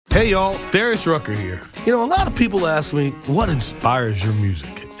Hey y'all, Darius Rucker here. You know, a lot of people ask me, what inspires your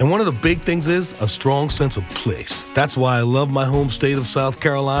music? And one of the big things is a strong sense of place. That's why I love my home state of South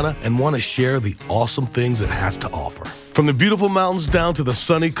Carolina and want to share the awesome things it has to offer. From the beautiful mountains down to the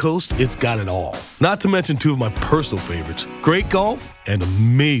sunny coast, it's got it all. Not to mention two of my personal favorites, great golf and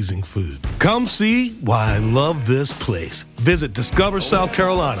amazing food. Come see why I love this place. Visit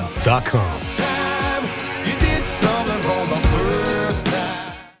discoversouthcarolina.com.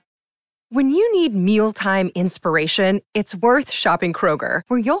 When you need mealtime inspiration, it's worth shopping Kroger,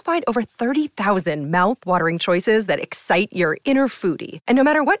 where you'll find over 30,000 mouth-watering choices that excite your inner foodie. And no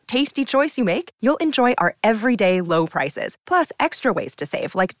matter what tasty choice you make, you'll enjoy our everyday low prices, plus extra ways to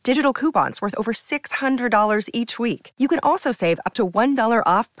save, like digital coupons worth over $600 each week. You can also save up to $1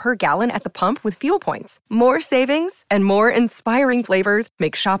 off per gallon at the pump with fuel points. More savings and more inspiring flavors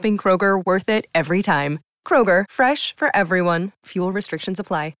make shopping Kroger worth it every time. Kroger, fresh for everyone. Fuel restrictions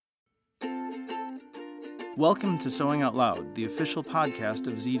apply. Welcome to Sewing Out Loud, the official podcast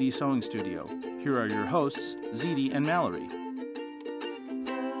of ZD Sewing Studio. Here are your hosts, ZD and Mallory.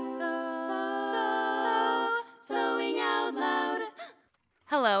 Sewing Out Loud.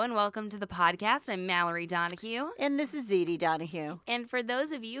 Hello and welcome to the podcast. I'm Mallory Donahue. And this is ZD Donahue. And for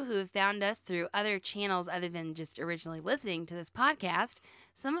those of you who have found us through other channels other than just originally listening to this podcast,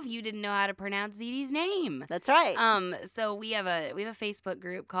 some of you didn't know how to pronounce ZD's name. That's right. So we have a Facebook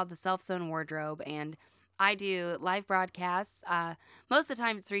group called the Self-Sewn Wardrobe, and I do live broadcasts. Most of the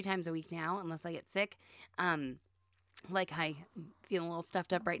time, it's 3 times a week now, unless I get sick. Like I feel a little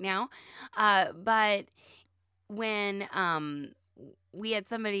stuffed up right now. But when we had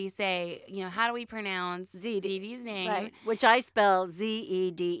somebody say, you know, how do we pronounce ZD's name? Right, which I spell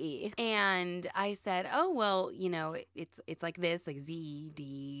Z-E-D-E. And I said, oh, well, you know, it's like this, like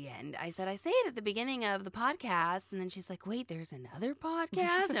Z-D. And I said, I say it at the beginning of the podcast. And then she's like, wait, there's another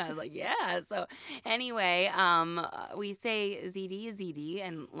podcast? And I was like, yeah. So anyway, we say ZD is ZD,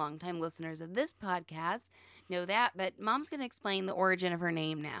 and longtime listeners of this podcast know that. But Mom's going to explain the origin of her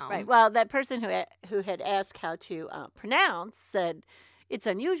name now. Right. Well, that person who had asked how to pronounce said, it's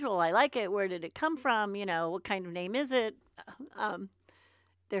unusual. I like it. Where did it come from? You know, what kind of name is it?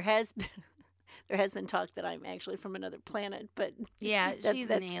 There has been talk that I'm actually from another planet, but yeah, she's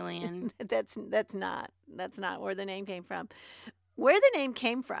an alien. That's not where the name came from. Where the name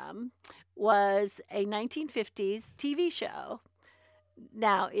came from was a 1950s TV show.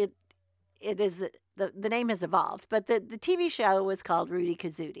 Now it is the name has evolved, but the TV show was called Rudy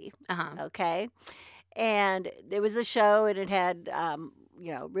Kazudi. Okay. And there was a show, and it had,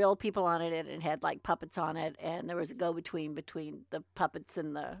 real people on it, and it had, like, puppets on it, and there was a go-between between the puppets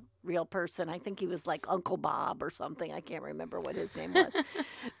and the real person. I think he was, like, Uncle Bob or something. I can't remember what his name was.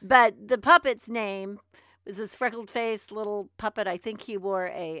 But the puppet's name was this freckled-faced little puppet. I think he wore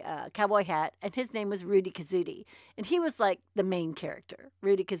a cowboy hat, and his name was Rudy Kazudi. And he was, like, the main character,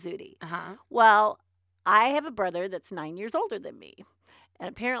 Rudy Kazudi. Well, I have a brother that's 9 years older than me. And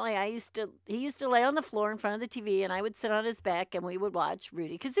apparently he used to lay on the floor in front of the TV, and I would sit on his back, and we would watch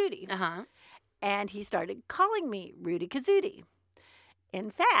Rudy Kazudi. And he started calling me Rudy Kazudi. In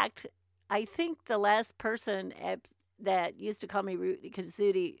fact, I think the last person that used to call me Rudy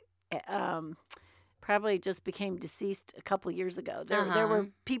Kazudi probably just became deceased a couple years ago. There were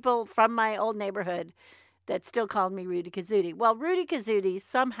people from my old neighborhood that still called me Rudy Kazudi. Well, Rudy Kazudi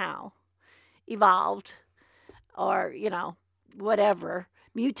somehow evolved, or, you know, whatever,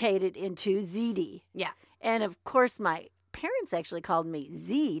 mutated into ZD. Yeah. And of course my parents actually called me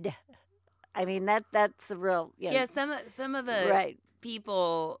Zed. I mean, that's a real, yeah, some of the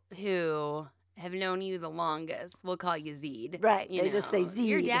people who have known you the longest will call you Zed. Right. They just say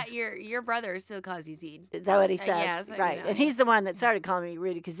Zed. Your brother still calls you Zed. Is that what he says? Yes. Right. You know. And he's the one that started calling me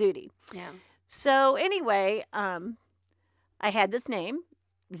Rudy Kazudi. Yeah. So anyway, I had this name,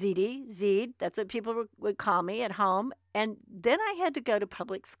 Zed. That's what people would call me at home. And then I had to go to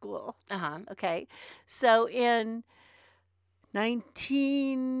public school. Okay. So in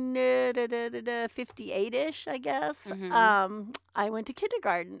 1958-ish, I guess, I went to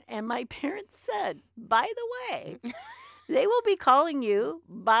kindergarten. And my parents said, by the way, they will be calling you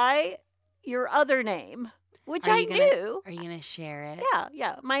by your other name, which I knew. Are you going to share it?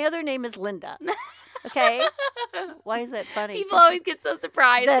 Yeah. My other name is Linda. Okay? Why is that funny? People always get so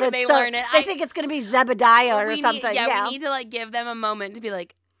surprised when they learn it. They think it's going to be Zebediah or something. We need to, like, give them a moment to be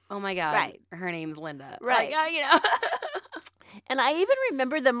like, oh, my God, her name's Linda. Right. Like, you know. And I even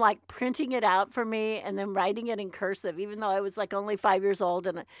remember them, like, printing it out for me and then writing it in cursive, even though I was, like, only 5 years old.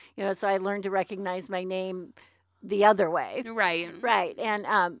 And, you know, so I learned to recognize my name the other way. Right. And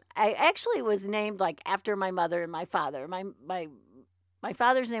I actually was named, like, after my mother and my father. My my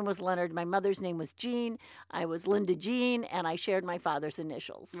father's name was Leonard. My mother's name was Jean. I was Linda Jean, and I shared my father's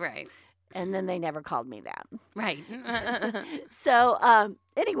initials. Right. And then they never called me that. Right. So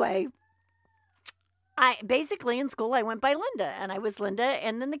anyway, I basically in school I went by Linda, and I was Linda,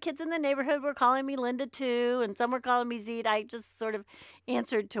 and then the kids in the neighborhood were calling me Linda too, and some were calling me Zede. I just sort of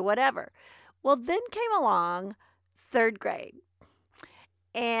answered to whatever. Well, then came along third grade,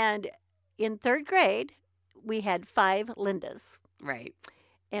 and in third grade we had 5 Lindas, Right.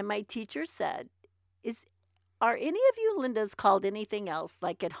 and my teacher said, "Are any of you Lindas called anything else,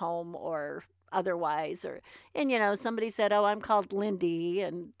 like at home or otherwise?" And somebody said, "Oh, I'm called Lindy,"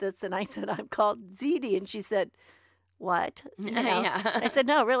 and this, and I said, "I'm called Zede," and she said, "What?" Yeah. I said,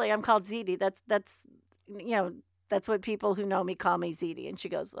 "No, really, I'm called Zede. That's what people who know me call me, Zede." And she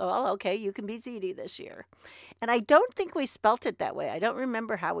goes, "Oh, okay, you can be Zede this year." And I don't think we spelt it that way. I don't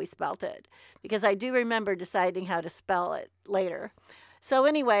remember how we spelt it, because I do remember deciding how to spell it later. So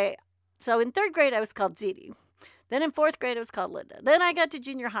anyway, in third grade I was called Zede. Then in fourth grade I was called Linda. Then I got to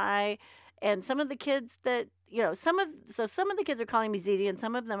junior high, and some of the kids that some of the kids are calling me Zede, and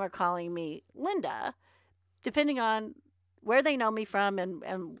some of them are calling me Linda, depending on where they know me from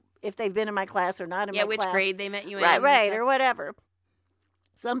and if they've been in my class or not in my which class. grade they met you in. Right, or whatever.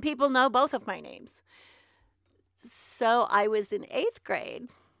 Some people know both of my names. So I was in 8th grade,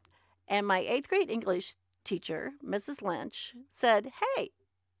 and my 8th grade English teacher, Mrs. Lynch, said, "Hey,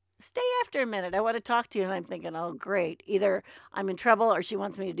 stay after a minute. I want to talk to you." And I'm thinking, oh, great. Either I'm in trouble or she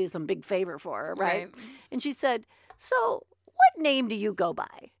wants me to do some big favor for her, right? And she said, "So what name do you go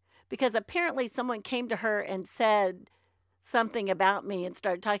by?" Because apparently someone came to her and said something about me and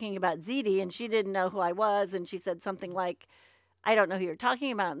started talking about Zede, and she didn't know who I was. And she said something like, "I don't know who you're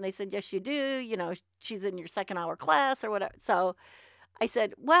talking about." And they said, "Yes, you do. She's in your second hour class," or whatever. So I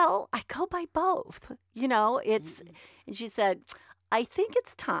said, "Well, I go by both. And she said, "I think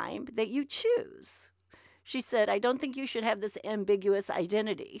it's time that you choose." She said, "I don't think you should have this ambiguous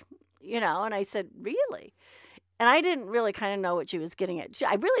identity." And I said, "Really?" And I didn't really kind of know what she was getting at.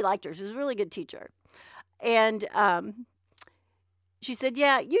 I really liked her. She was a really good teacher. And she said,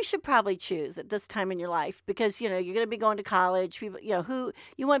 "Yeah, you should probably choose at this time in your life, because, you're going to be going to college. People, who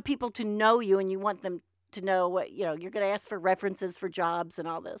you want people to know you, and you want them to know what, you're going to ask for references for jobs and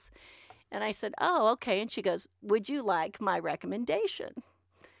all this." And I said, "Oh, okay." And she goes, "Would you like my recommendation?"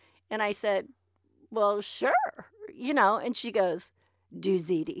 And I said, "Well, sure." And she goes, "Do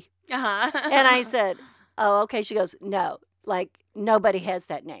Zede." Uh-huh. And I said, "Oh, okay." She goes, "No, nobody has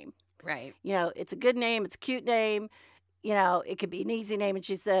that name. Right. It's a good name. It's a cute name. It could be an easy name." And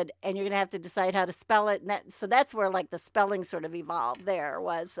she said, "And you're going to have to decide how to spell it." And so that's where the spelling sort of evolved. There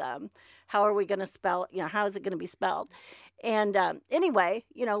was, how are we going to spell, how is it going to be spelled? And anyway,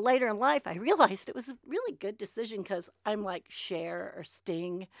 later in life, I realized it was a really good decision, because I'm like Cher or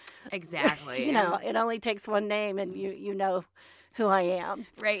Sting. Exactly. It only takes one name, and you know who I am.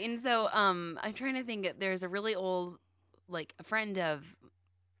 Right. And so I'm trying to think, there's a really old, a friend of,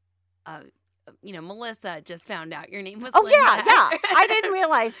 Melissa just found out your name was Oh, Linda. yeah. I didn't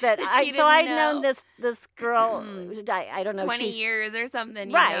realize that. That So I'd know. known this girl, I don't know. 20 years or something,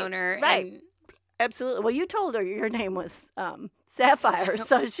 you've Right, known her. right. And Absolutely. Well, you told her your name was Sapphire,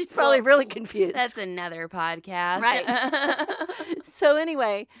 so she's probably really confused. That's another podcast. Right. So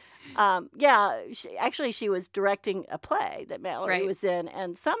anyway, she was directing a play that Mallory Right. was in,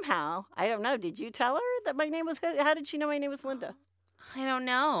 and somehow, I don't know, did you tell her that my name was, how did she know my name was Linda? I don't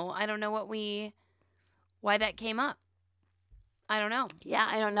know. I don't know why that came up. I don't know. Yeah,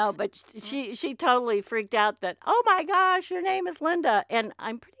 I don't know, but she totally freaked out that, "Oh my gosh, your name is Linda." And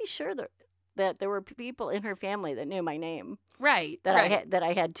I'm pretty sure that there were people in her family that knew my name. Right. That right.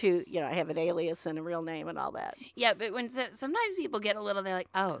 I had two, I have an alias and a real name and all that. Yeah, but sometimes people get a little, they're like,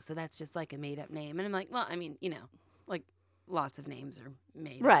 "Oh, so that's just like a made up name." And I'm like, well, I mean, lots of names are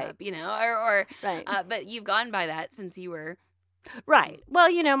made Right. up, or Right. but you've gone by that since you were. Right. Well,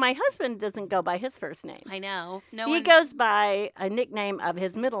 my husband doesn't go by his first name. I know. He goes by a nickname of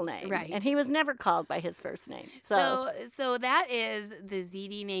his middle name. Right. And he was never called by his first name. So that is the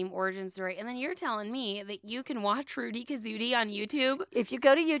Zede name origin story. And then you're telling me that you can watch Rudy Kazudi on YouTube? If you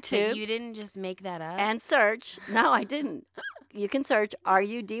go to That YouTube you didn't just make that up? and search, no, I didn't. You can search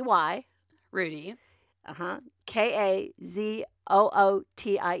RUDY, Rudy. KAZOOTIE,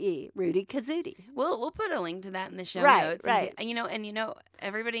 Rudy Kazudi. We'll put a link to that in the show Right, notes. right. And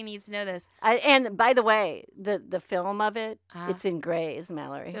everybody needs to know this. And by the way, the film of it, Uh-huh. it's in grays,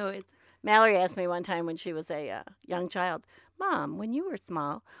 Mallory. Oh, it's Mallory asked me one time when she was a young child, "Mom, when you were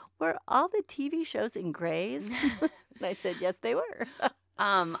small, were all the TV shows in grays?" And I said, "Yes, they were."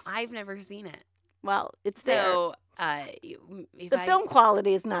 I've never seen it. Well, it's there. So, The film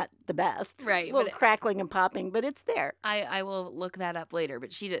quality is not the best. Right, A little but crackling and popping, but it's there. I will look that up later.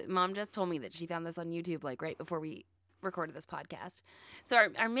 But Mom just told me that she found this on YouTube like right before we recorded this podcast. So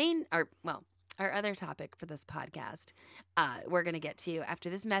our other topic for this podcast, we're going to get to after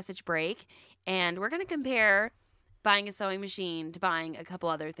this message break, and we're going to compare buying a sewing machine to buying a couple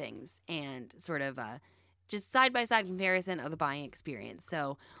other things, and sort of just side-by-side comparison of the buying experience.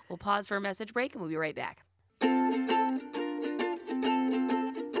 So we'll pause for a message break, and we'll be right back.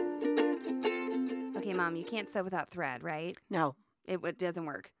 Okay, Mom, you can't sew without thread, right? No. It doesn't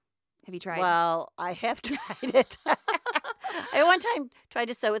work. Have you tried? Well, I have tried it. I one time tried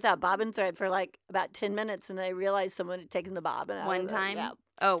to sew without bobbin thread for like about 10 minutes, and I realized someone had taken the bobbin out. One of it. time? Yeah.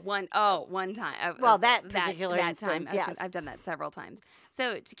 One time. Well, that particular instance, time. yes. I've done that several times.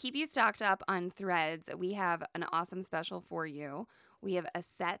 So to keep you stocked up on threads, we have an awesome special for you. We have a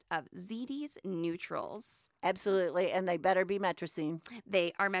set of ZD's neutrals. Absolutely, and they better be Metrazine.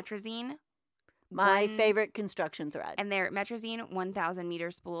 They are Metrazine. My favorite construction thread. And they're Metrazine 1,000 meter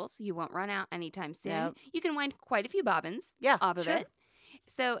spools. You won't run out anytime soon. Yep. You can wind quite a few bobbins off of it.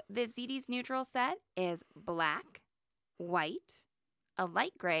 So the ZD's neutral set is black, white, a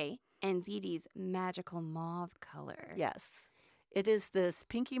light gray, and ZD's magical mauve color. Yes. It is this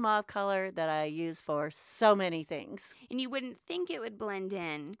pinky mauve color that I use for so many things. And you wouldn't think it would blend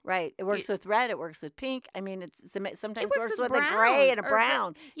in. Right. It works with red. It works with pink. I mean, sometimes It works works with with a gray brown and a or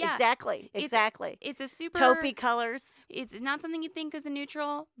brown. yeah. Exactly. It's a super taupey colors. It's not something you think is a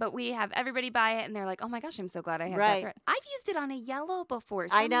neutral, but we have everybody buy it, and they're like, "Oh my gosh, I'm so glad I had that Right. thread." I've used it on a yellow before.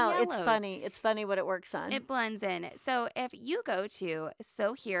 I know. Some It's yellows. funny. It's funny what it works on. It blends in. So if you go to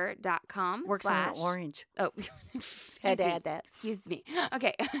sewhere.com works on orange. Oh, Had to add that. Excuse me.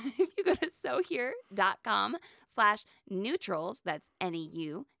 Okay. If you go to sewhere.com/neutrals, that's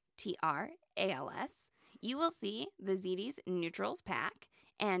NEUTRALS, you will see the ZD's Neutrals pack,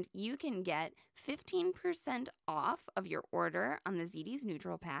 and you can get 15% off of your order on the ZD's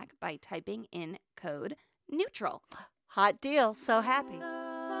Neutral pack by typing in code NEUTRAL. Hot deal. So happy.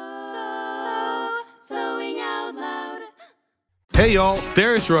 Sewing out loud. Hey y'all,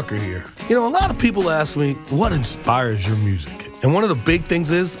 Darius Rucker here. You know, a lot of people ask me, what inspires your music? And one of the big things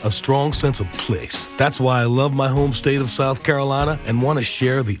is a strong sense of place. That's why I love my home state of South Carolina and want to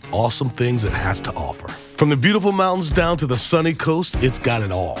share the awesome things it has to offer. From the beautiful mountains down to the sunny coast, it's got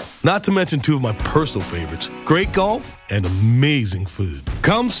it all. Not to mention two of my personal favorites, great golf and amazing food.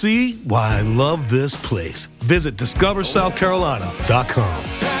 Come see why I love this place. Visit discoversouthcarolina.com.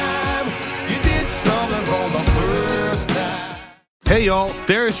 Hey y'all,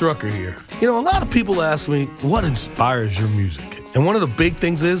 Darius Rucker here. You know, a lot of people ask me, what inspires your music? And one of the big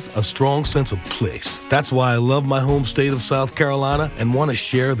things is a strong sense of place. That's why I love my home state of South Carolina and want to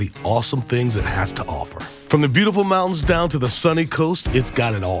share the awesome things it has to offer. From the beautiful mountains down to the sunny coast, it's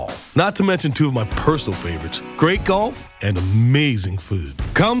got it all. Not to mention two of my personal favorites, great golf and amazing food.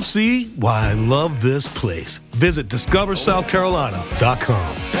 Come see why I love this place. Visit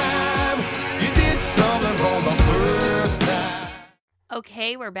discoversouthcarolina.com.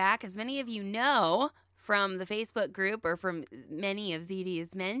 Okay, we're back. As many of you know from the Facebook group or from many of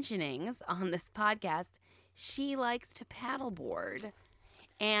ZD's mentionings on this podcast, she likes to paddleboard.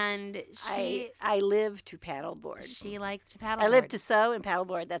 And I live to paddleboard. She likes to paddleboard. I live to sew and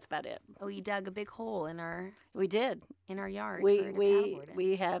paddleboard. That's about it. We dug a big hole in our We did. yard. We for her to paddleboard in.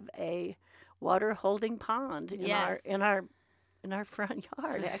 we have a water holding pond in Yes. our front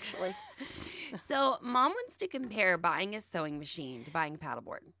yard, actually. So Mom wants to compare buying a sewing machine to buying a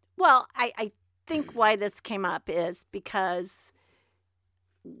paddleboard. Well, I think why this came up is because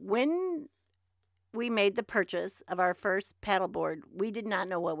when we made the purchase of our first paddleboard, we did not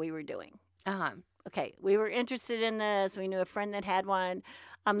know what we were doing. Uh-huh. Okay, we were interested in this. We knew a friend that had one.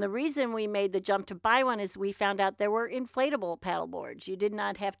 The reason we made the jump to buy one is we found out there were inflatable paddleboards. You did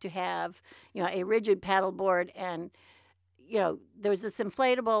not have to have, a rigid paddleboard, and there was this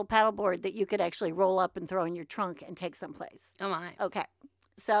inflatable paddleboard that you could actually roll up and throw in your trunk and take someplace. Oh my. Okay,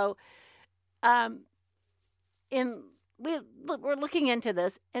 so we're looking into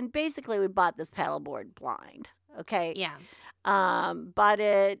this, and basically we bought this paddleboard blind. Okay. Yeah. Bought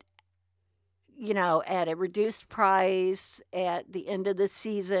it, at a reduced price at the end of the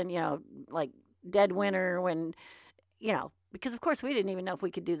season. Like dead winter when, because of course we didn't even know if we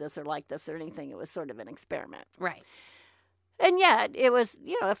could do this or like this or anything. It was sort of an experiment. Right. And yet it was,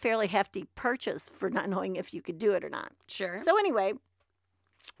 a fairly hefty purchase for not knowing if you could do it or not. Sure. So anyway,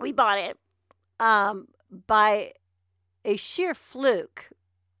 we bought it. By a sheer fluke,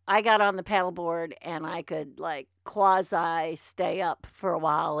 I got on the paddleboard and I could quasi stay up for a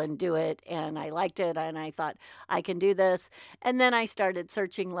while and do it, and I liked it, and I thought I can do this. And then I started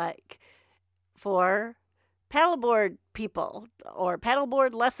searching like for paddleboard people or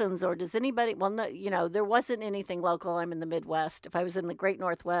paddleboard lessons, or does anybody, well, no, there wasn't anything local. I'm in the Midwest. If I was in the Great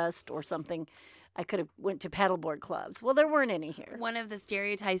Northwest or something, I could have went to paddleboard clubs. Well, there weren't any here. One of the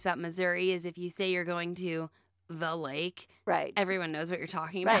stereotypes about Missouri is if you say you're going to the lake, Right. everyone knows what you're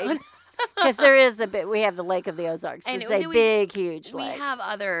talking Right. about. Because there is we have the Lake of the Ozarks. And It's a big, huge We lake. have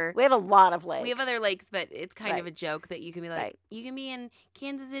other We have a lot of lakes. We have other lakes, but it's kind of Right. a joke that you can be like, Right. you can be in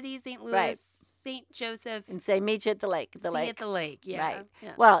Kansas City, St. Louis, Right. St. Joseph, And say, meet you at the lake. see at the lake. Yeah. Right.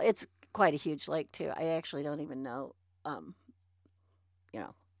 Yeah. Well, it's quite a huge lake, too. I actually don't even know,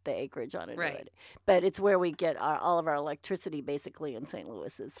 the acreage on it. Right. Already. But it's where we get all of our electricity, basically, in St.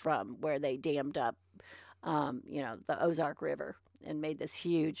 Louis is from, where they dammed up, the Ozark River and made this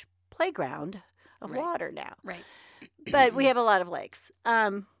huge playground of Right. water now. Right. But we have a lot of lakes.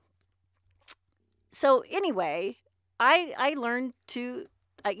 So anyway, I learned to,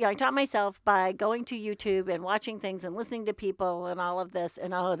 I taught myself by going to YouTube and watching things and listening to people and all of this.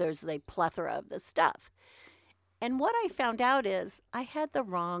 And there's a plethora of this stuff. And what I found out is I had the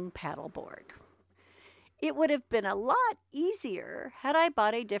wrong paddleboard. It would have been a lot easier had I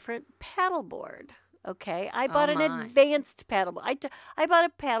bought a different paddleboard. Okay, I bought an my. advanced paddleboard. I bought a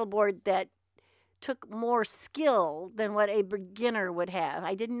paddleboard that took more skill than what a beginner would have.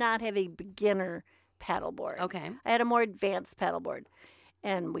 I did not have a beginner paddleboard. Okay. I had a more advanced paddleboard.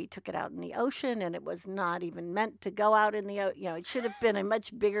 And we took it out in the ocean, and it was not even meant to go out in the ocean. It should have been a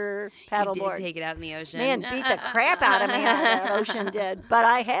much bigger You paddleboard. did take it out in the ocean. Man, beat the crap out of me, the ocean did. But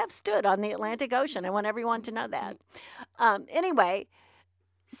I have stood on the Atlantic Ocean. I want everyone to know that. Anyway,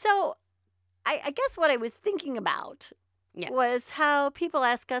 so I guess what I was thinking about Yes. was how people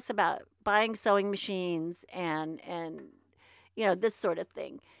ask us about buying sewing machines and this sort of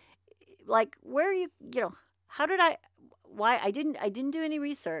thing. Like, where how did why I didn't do any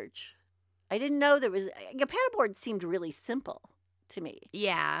research. I didn't know there was a paddleboard seemed really simple to me.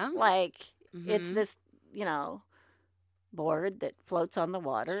 Yeah. Like it's Mhm. this, board that floats on the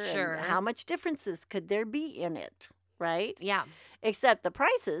water. Sure. And how much differences could there be in it, right? Yeah. Except the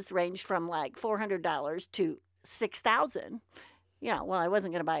prices ranged from like $400 to $6,000. Well, I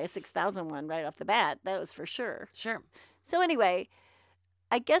wasn't going to buy a $6,000 one right off the bat. That was for sure. Sure. So anyway,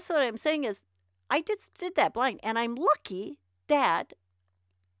 I guess what I'm saying is I just did that blind, and I'm lucky that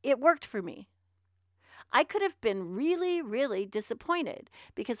it worked for me. I could have been really, really disappointed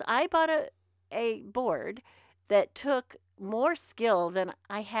because I bought a board that took more skill than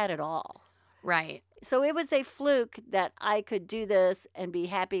I had at all. Right. So it was a fluke that I could do this and be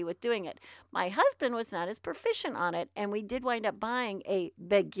happy with doing it. My husband was not as proficient on it, and we did wind up buying a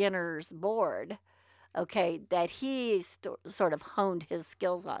beginner's board, that he sort of honed his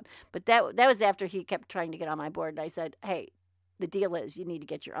skills on. But that was after he kept trying to get on my board, and I said, hey, the deal is you need to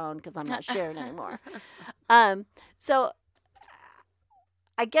get your own because I'm not sharing anymore. So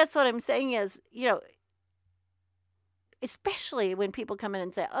I guess what I'm saying is, especially when people come in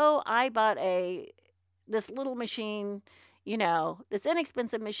and say, oh, I bought this little machine, this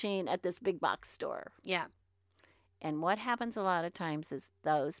inexpensive machine at this big box store. Yeah. And what happens a lot of times is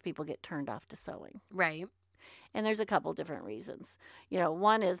those people get turned off to sewing. Right. And there's a couple different reasons.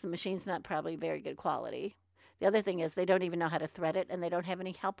 One is the machine's not probably very good quality. The other thing is they don't even know how to thread it, and they don't have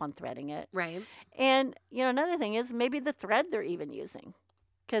any help on threading it. Right. And, another thing is maybe the thread they're even using,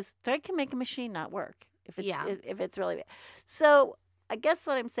 because thread can make a machine not work if it's really bad. So I guess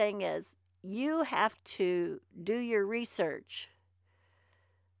what I'm saying is you have to do your research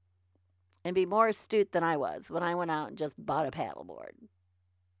and be more astute than I was when I went out and just bought a paddleboard.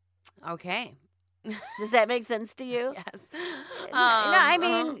 Okay. Does that make sense to you? Yes. I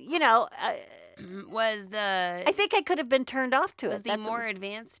mean, was the I think I could have been turned off to was it. the more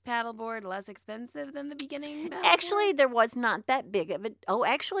advanced paddleboard less expensive than the beginning paddleboard? Actually, there was not that big of it. Oh,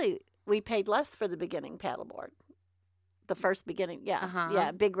 actually, we paid less for the beginning paddleboard. The first beginning, yeah. Uh-huh.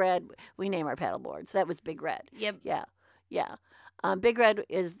 Yeah, Big Red, we name our paddleboards. That was Big Red. Yep. Yeah. Big Red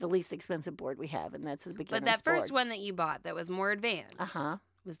is the least expensive board we have, and that's the beginner's But that first board. one that you bought that was more advanced. Uh-huh.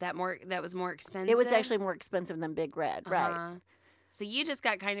 Was that more expensive? It was actually more expensive than Big Red, right. Uh-huh. So you just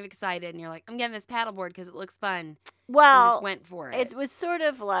got kind of excited and you're like, I'm getting this paddleboard because it looks fun. And Well, just went for it. it was sort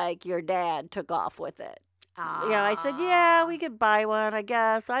of like your dad took off with it. Ah. I said, yeah, we could buy one, I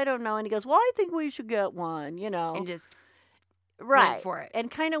guess. I don't know. And he goes, well, I think we should get one, And just right. went for it.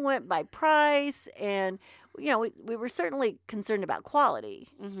 And kind of went by price. And, we were certainly concerned about quality.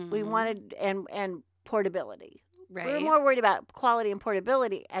 Mm-hmm. We wanted, and portability. Right. We were more worried about quality and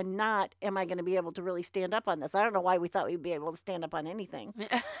portability and not, am I going to be able to really stand up on this? I don't know why we thought we'd be able to stand up on anything.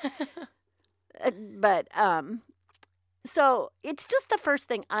 But so it's just the first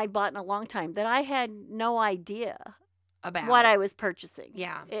thing I bought in a long time that I had no idea About what I was purchasing.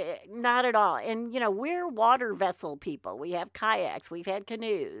 Yeah. Not at all. And, we're water vessel people. We have kayaks. We've had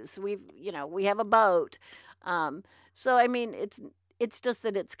canoes. We have a boat. So, I mean, it's just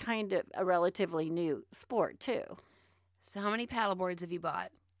that it's kind of a relatively new sport, too. So how many paddle boards have you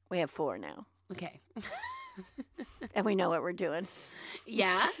bought? We have 4 now. Okay. And we know what we're doing.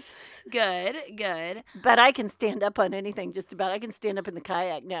 Yeah. Good. But I can stand up on anything just about. I can stand up in the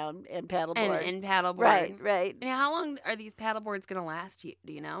kayak now and paddleboard. And paddleboard. Right. And how long are these paddle boards going to last you?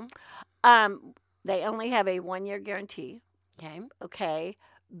 Do you know? They only have a 1-year guarantee. Okay. Okay.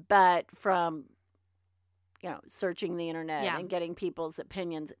 But from, searching the internet Yeah. and getting people's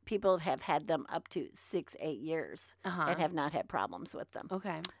opinions, people have had them up to 6-8 years and have not had problems with them.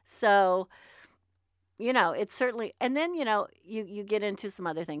 Okay. So, it's certainly, and then, you get into some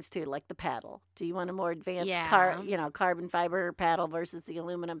other things too, like the paddle. Do you want a more advanced carbon fiber paddle versus the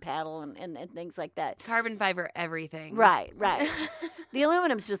aluminum paddle and things like that? Carbon fiber everything. Right. The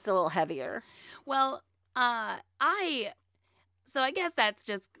aluminum's just a little heavier. Well, so I guess that's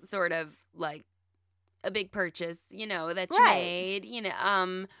just sort of like a big purchase, that you Right. made,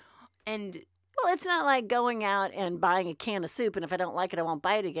 and Well, it's not like going out and buying a can of soup, and if I don't like it, I won't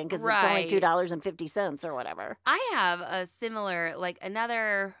buy it again because it's only Right. $2.50 or whatever. I have a similar, like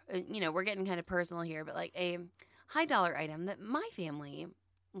another, we're getting kind of personal here, but like a high dollar item that my family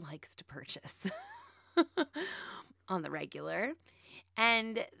likes to purchase on the regular.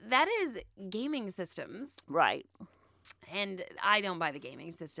 And that is gaming systems. Right. And I don't buy the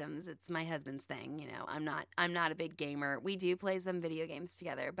gaming systems. It's my husband's thing. I'm not a big gamer. We do play some video games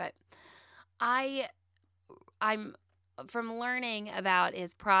together, but I'm from learning about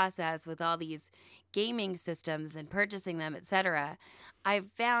his process with all these gaming systems and purchasing them, etc.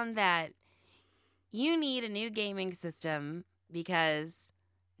 I've found that you need a new gaming system because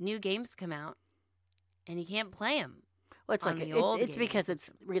new games come out and you can't play them. Well, it's on like the old it's gaming because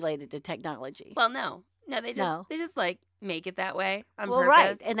it's related to technology. Well, no, they just like make it that way on Well, purpose.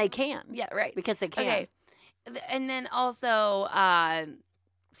 right, and they can. Yeah, right. Because they can. Okay, and then also,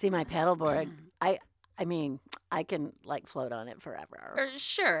 See my paddleboard. I mean, I can like float on it forever.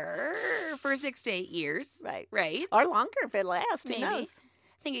 sure, for 6 to 8 years, Right. right? Or longer if it lasts. Maybe. Who knows?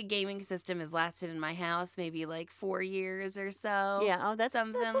 I think a gaming system has lasted in my house maybe like 4 years or so. Yeah, that's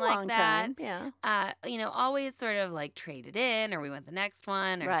something a like long that. time. Yeah. Always sort of like traded in, or we want the next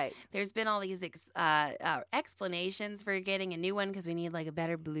one. Or Right. There's been all these explanations for getting a new one because we need like a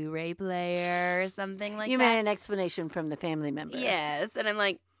better Blu-ray player or something like You that. made an explanation from the family member. Yes, and I'm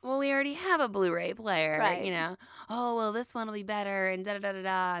like, well, we already have a Blu-ray player, Right. Oh, well, this one will be better, and da da da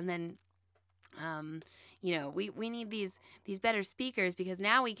da, and then, we need these better speakers because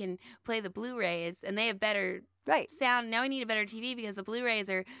now we can play the Blu-rays, and they have better Right. sound. Now we need a better TV because the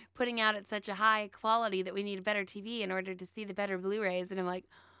Blu-rays are putting out at such a high quality that we need a better TV in order to see the better Blu-rays, and I'm like,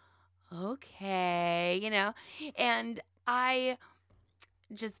 okay, and I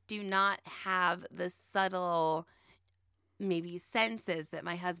just do not have the subtle maybe senses that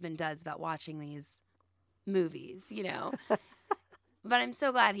my husband does about watching these movies, But I'm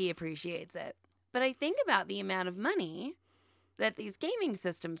so glad he appreciates it. But I think about the amount of money that these gaming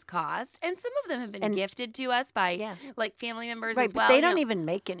systems cost, and some of them have been gifted to us by like family members Right, as well. but they don't even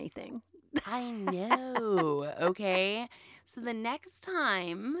make anything. I know. Okay. So the next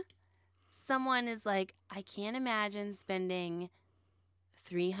time someone is like, I can't imagine spending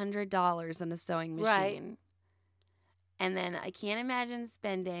 $300 on a sewing machine. Right. And then I can't imagine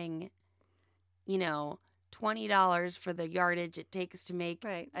spending, $20 for the yardage it takes to make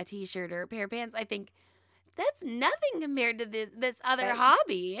Right. a t-shirt or a pair of pants. I think that's nothing compared to this other Right.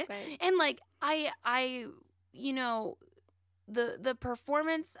 hobby. Right. And like the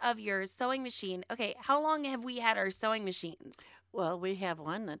performance of your sewing machine. Okay, how long have we had our sewing machines? Well, we have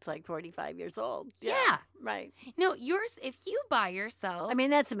one that's like 45 years old. Yeah. Right. No, yours, if you buy yourself, I mean,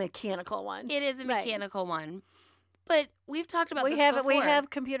 that's a mechanical one. it is a Right. mechanical one. But we've talked about we this have before. we have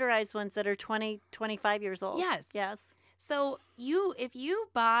computerized ones that are 20, 25 years old. Yes. Yes. So if you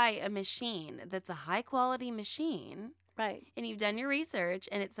buy a machine that's a high quality machine, Right. and you've done your research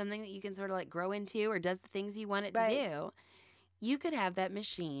and it's something that you can sort of like grow into or does the things you want it Right. to do, you could have that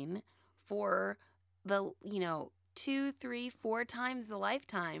machine for the 2, 3, 4 times the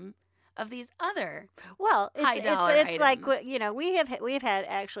lifetime of these other Well, high-dollar it's like items. we have had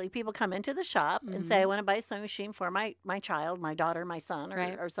actually people come into the shop and say, I want to buy a sewing machine for my child, my daughter, my son,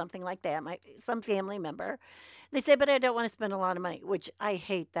 Right. or something like that, some family member. They say, but I don't want to spend a lot of money, which I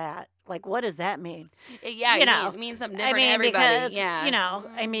hate that. Like, what does that mean? Yeah, it means something different to everybody. Because, Yeah.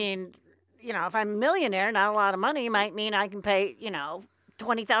 If I'm a millionaire, not a lot of money might mean I can pay,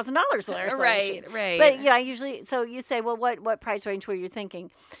 $20,000 for a sewing machine. Right. But I usually, so you say, well, what price range were you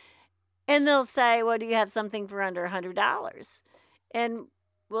thinking? And they'll say, well, do you have something for under $100? And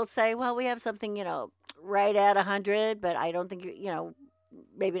we'll say, well, we have something, right at 100, but I don't think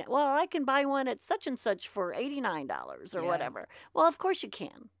maybe not. Well, I can buy one at such and such for $89 or Yeah. whatever. Well, of course you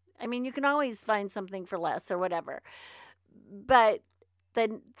can. I mean, you can always find something for less or whatever. But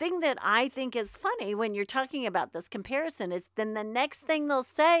the thing that I think is funny when you're talking about this comparison is then the next thing they'll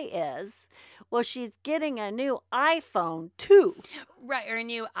say is, well, she's getting a new iPhone too. Right, or a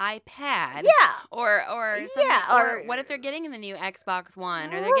new iPad. Yeah. Or something. Yeah, Or or- what if they're getting the new Xbox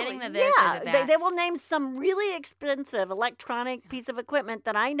One, or they're getting the this or the that? They will name some really expensive electronic piece of equipment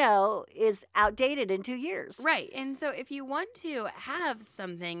that I know is outdated in 2 years. Right. And so if you want to have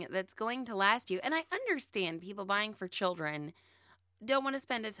something that's going to last you, and I understand people buying for children don't want to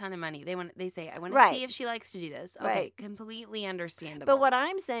spend a ton of money. They say, I want to Right. see if she likes to do this. Okay, Right. completely understandable. But what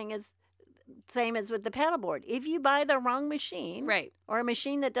I'm saying is, same as with the paddleboard. If you buy the wrong machine, right. or a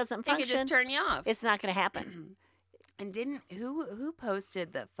machine that doesn't It could function, just turn you off. it's not going to happen. And who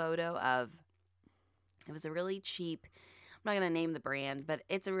posted the photo of, it was a really cheap, I'm not going to name the brand, but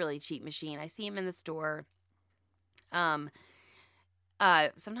it's a really cheap machine. I see them in the store.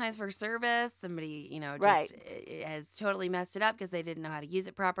 Sometimes for service, somebody, just Right. has totally messed it up because they didn't know how to use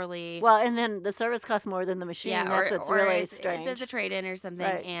it properly. Well, and then the service costs more than the machine. That's what's really strange. It's as a trade-in or something,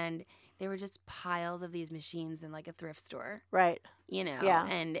 Right. and there were just piles of these machines in like a thrift store, Right. Yeah.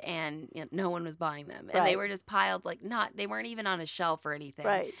 And no one was buying them, and they Right. were just piled they weren't even on a shelf or anything,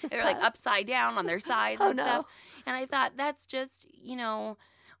 Right. Just They were like piled. upside down on their sides Oh, and no. stuff, and I thought that's just so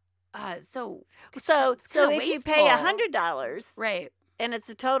So it's kinda if you pay wasteful. $100 right. and it's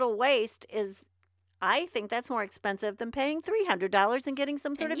a total waste, I think that's more expensive than paying $300 and getting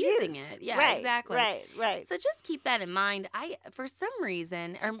some sort And of using use. it. Yeah, Right, exactly. Right. So just keep that in mind. For some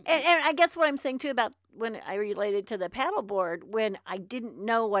reason, And I guess what I'm saying too about when I related to the paddleboard, when I didn't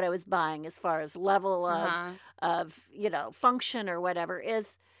know what I was buying as far as level of function or whatever,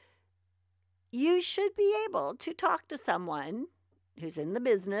 is you should be able to talk to someone who's in the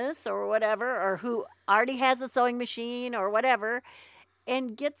business or whatever, or who already has a sewing machine or whatever,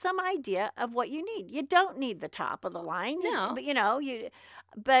 and get some idea of what you need. You don't need the top of the line, No.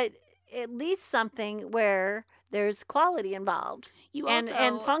 but at least something where there's quality involved. You and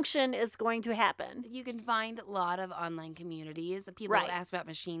also- function is going to happen. You can find a lot of online communities. People Right. ask about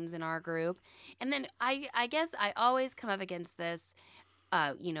machines in our group. And then I guess I always come up against this,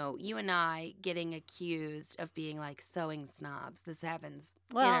 you and I getting accused of being like sewing snobs. This happens.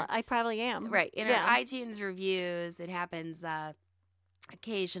 Well, I probably am. Right. In Yeah. our iTunes reviews, it happens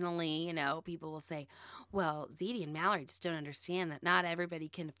occasionally, people will say, well, Zeddy and Mallory just don't understand that not everybody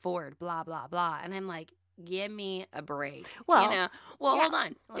can afford blah, blah, blah. And I'm like, give me a break. Well, yeah. Hold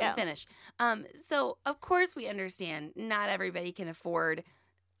on. Let Yeah. me finish. So, of course, we understand not everybody can afford,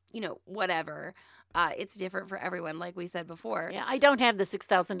 whatever. It's different for everyone, like we said before. Yeah, I don't have the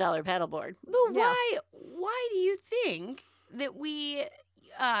 $6,000 paddleboard. But Yeah. why do you think that we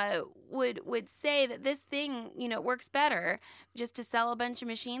would say that this thing, works better just to sell a bunch of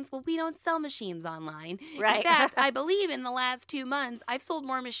machines? Well, we don't sell machines online. Right. In fact, I believe in the last 2 months, I've sold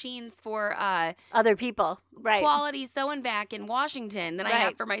more machines for Other people. Right. Quality Sew and Vac in Washington than I have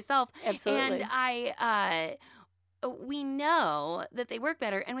Right. for myself. Absolutely. And we know that they work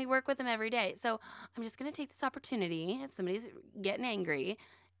better, and we work with them every day. So I'm just going to take this opportunity, if somebody's getting angry,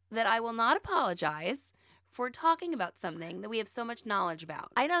 that I will not apologize for talking about something that we have so much knowledge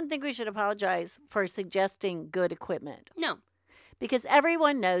about. I don't think we should apologize for suggesting good equipment, No. because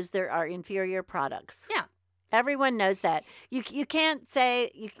everyone knows there are inferior products. Yeah. Everyone knows that. You can't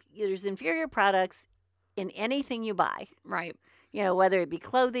say there's inferior products in anything you buy. Right. Whether it be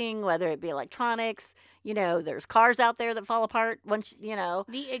clothing, whether it be electronics, there's cars out there that fall apart once,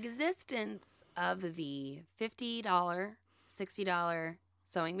 The existence of the $50, $60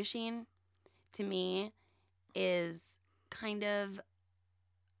 sewing machine, to me, is kind of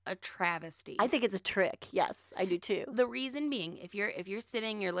a travesty. I think it's a trick. Yes, I do too. The reason being, if you're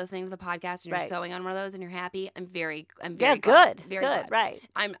sitting, you're listening to the podcast, and you're Right. sewing on one of those, and you're happy, I'm very Yeah, glad. good. Very Good, glad. right.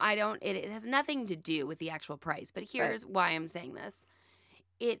 It has nothing to do with the actual price, but here's why I'm saying this.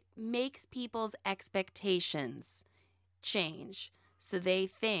 It makes people's expectations change. So they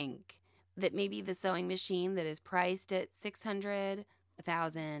think that maybe the sewing machine that is priced at $600,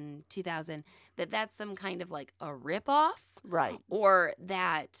 $1,000, $2,000, that's some kind of like a ripoff, Right. or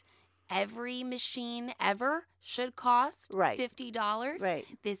that every machine ever should cost Right. $50. Right.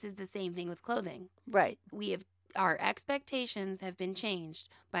 This is the same thing with clothing. Right. Our expectations have been changed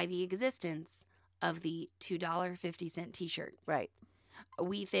by the existence of the $2.50 t-shirt. Right.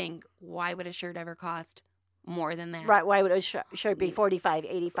 We think, why would a shirt ever cost more than that? Right. Why would a shirt be 45,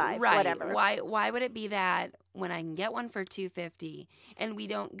 85, Right. whatever? Why would it be that when I can get one for $2.50 and we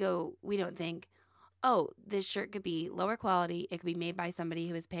don't think, oh, this shirt could be lower quality. It could be made by somebody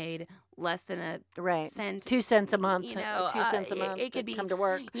who is paid less than a Right. cent. 2 cents a month. You know, 2 cents a month. it could to be, come to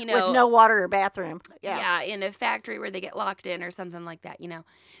work. you With know, no water or bathroom. Yeah. in a factory where they get locked in or something like that,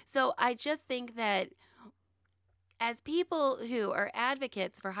 So I just think that as people who are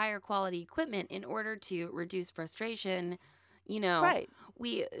advocates for higher quality equipment in order to reduce frustration, Right.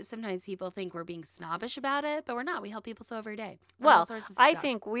 sometimes people think we're being snobbish about it, but we're not. We help people sew every day. On all Well, sorts of I stuff.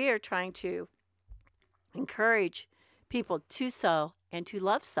 think we are trying to encourage people to sew and to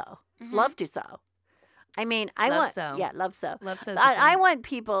love sew. Mhm. Love to sew. I mean, I Love want sew. yeah, love sew. Love sew's I want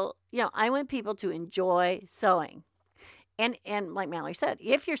people, I want people to enjoy sewing. And like Mallory said,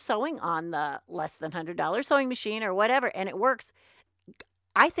 if you're sewing on the less than $100 sewing machine or whatever and it works,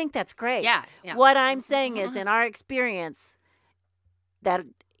 I think that's great. Yeah. What I'm saying is, in our experience, that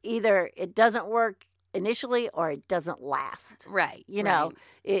either it doesn't work initially or it doesn't last. Right. Right.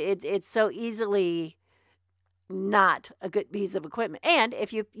 It's so easily not a good piece of equipment. And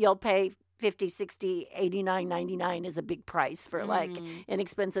if you'll pay $50, $60, $89, $99 is a big price for like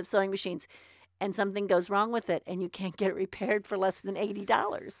inexpensive sewing machines, and something goes wrong with it and you can't get it repaired for less than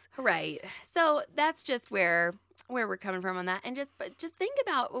 $80. Right. So that's just where we're coming from on that. And just think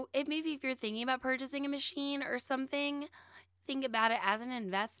about if you're thinking about purchasing a machine or something, think about it as an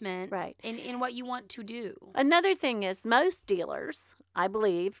investment Right. in what you want to do. Another thing is most dealers, I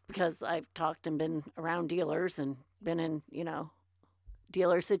believe, because I've talked and been around dealers and been in,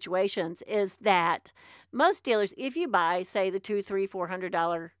 dealer situations, is that most dealers, if you buy, say, the $200, $300,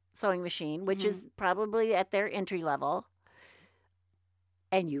 $400 sewing machine, which is probably at their entry level,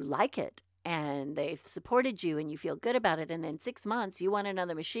 and you like it, and they've supported you and you feel good about it, and in 6 months you want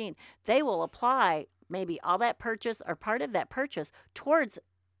another machine, they will apply maybe all that purchase or part of that purchase towards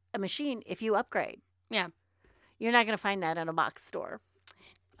a machine if you upgrade. Yeah. You're not going to find that in a box store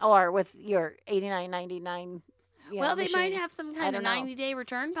or with your $89.99. Well, they machine. might have some kind of don't know. 90-day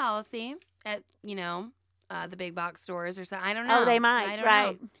return policy at, the big box stores or something. I don't know. Oh, they might, I don't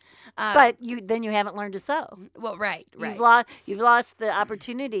right. know. But then you haven't learned to sew. Well, right. You've lost the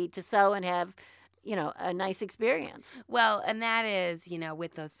opportunity to sew and have, a nice experience. Well, and that is,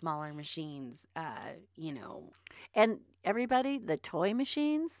 with those smaller machines, And everybody, the toy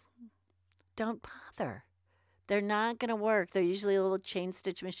machines, don't bother. They're not going to work. They're usually little chain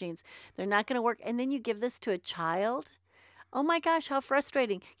stitch machines. They're not going to work. And then you give this to a child. Oh my gosh, how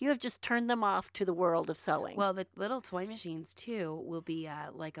frustrating. You have just turned them off to the world of sewing. Well, the little toy machines, too, will be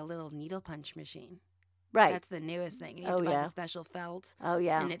like a little needle punch machine. right. That's the newest thing. You have to buy the special felt. Oh,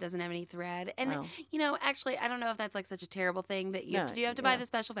 yeah. And it doesn't have any thread. And, Oh. actually, I don't know if that's like such a terrible thing, but you No, have to buy yeah. the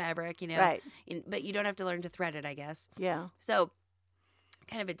special fabric, Right. But you don't have to learn to thread it, I guess. Yeah. So,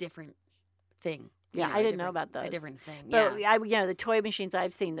 kind of a different thing. Yeah, I didn't know about those. A different thing, But yeah. the toy machines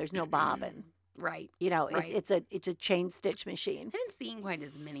I've seen, there's no bobbin. Right. It's Right. it's a chain stitch machine. I haven't seen quite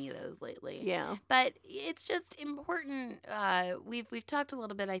as many of those lately. Yeah. But it's just important. We've talked a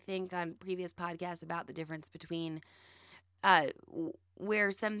little bit, I think, on previous podcasts about the difference between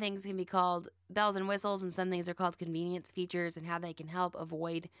where some things can be called bells and whistles and some things are called convenience features and how they can help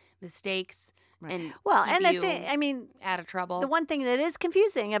avoid mistakes and Well, keep and the you thing, I mean, out of trouble. the one thing that is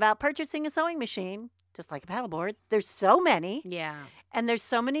confusing about purchasing a sewing machine, just like a paddleboard, there's so many. Yeah. And there's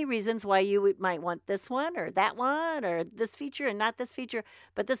so many reasons why you might want this one or that one or this feature and not this feature.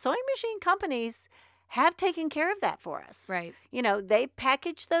 But the sewing machine companies have taken care of that for us. Right. They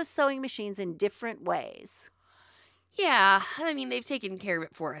package those sewing machines in different ways. Yeah, I mean they've taken care of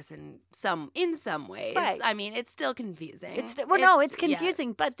it for us in some ways. Right. I mean it's still confusing. It's yeah.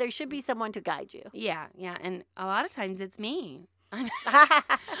 confusing, but there should be someone to guide you. Yeah, and a lot of times it's me. I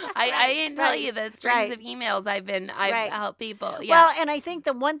I didn't tell you the strings of emails I've helped people. Yeah. Well, and I think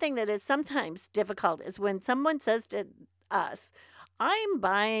the one thing that is sometimes difficult is when someone says to us, "I'm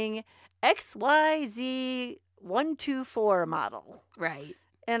buying XYZ 124 model," right.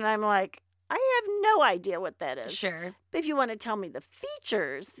 and I'm like, I have no idea what that is. Sure. But if you want to tell me the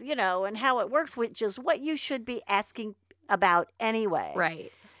features, and how it works, which is what you should be asking about anyway.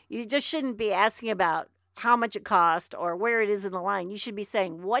 Right. You just shouldn't be asking about how much it costs or where it is in the line. You should be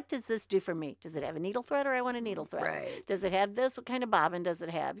saying, what does this do for me? Does it have a needle thread or I want a needle thread? Right. Does it have this? What kind of bobbin does it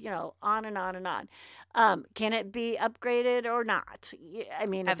have? On and on and on. Can it be upgraded or not? I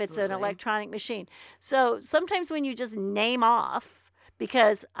mean, if it's an Absolutely. electronic machine. So sometimes when you just name off,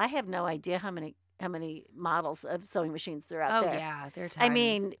 because I have no idea how many models of sewing machines there are out Oh there. yeah, there are times. I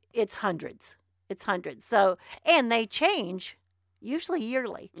mean, it's hundreds. It's hundreds. So, and they change usually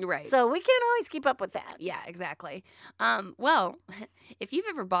yearly. right. So we can't always keep up with that. Yeah, exactly. Well, if you've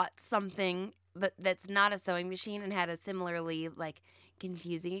ever bought something that's not a sewing machine and had a similarly like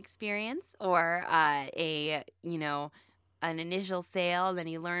confusing experience or an initial sale and then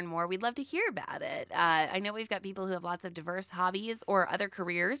you learn more, we'd love to hear about it. I know we've got people who have lots of diverse hobbies or other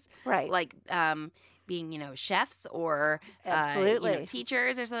careers, Right. like being, chefs or Absolutely.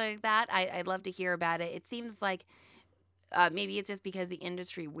 teachers or something like that. I'd love to hear about it. It seems like maybe it's just because the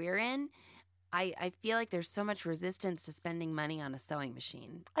industry we're in. I feel like there's so much resistance to spending money on a sewing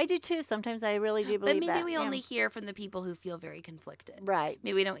machine. I do too. Sometimes I really do But believe maybe that. we yeah. only hear from the people who feel very conflicted. Right.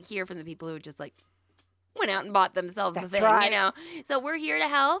 Maybe we don't hear from the people who just like went out and bought themselves That's the thing, right. So we're here to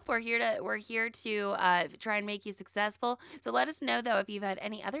help. We're here to try and make you successful. So let us know though if you've had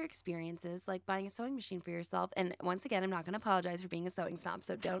any other experiences like buying a sewing machine for yourself. And once again, I'm not going to apologize for being a sewing snob.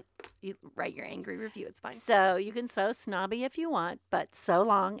 So don't write your angry review. It's fine. So you can sew snobby if you want, but so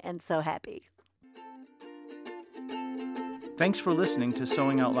long and so happy. Thanks for listening to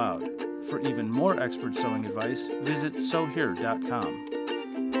Sewing Out Loud. For even more expert sewing advice, visit sewhere.com.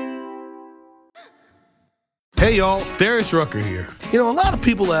 Hey y'all, Darius Rucker here. A lot of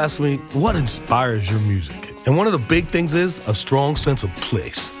people ask me, what inspires your music? And one of the big things is a strong sense of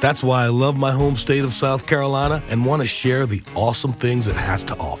place. That's why I love my home state of South Carolina and want to share the awesome things it has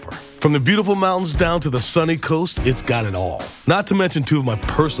to offer. From the beautiful mountains down to the sunny coast, it's got it all. Not to mention two of my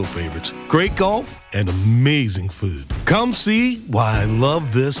personal favorites, great golf and amazing food. Come see why I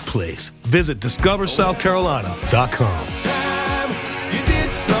love this place. Visit discoversouthcarolina.com.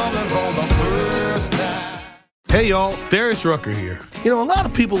 Hey y'all, Darius Rucker here. A lot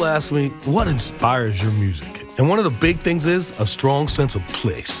of people ask me, what inspires your music? And one of the big things is a strong sense of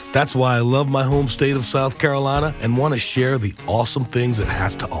place. That's why I love my home state of South Carolina and want to share the awesome things it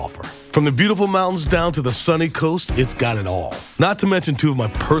has to offer. From the beautiful mountains down to the sunny coast, it's got it all. Not to mention two of my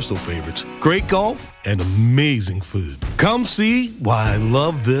personal favorites, great golf and amazing food. Come see why I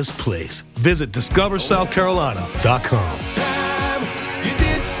love this place. Visit discoversouthcarolina.com.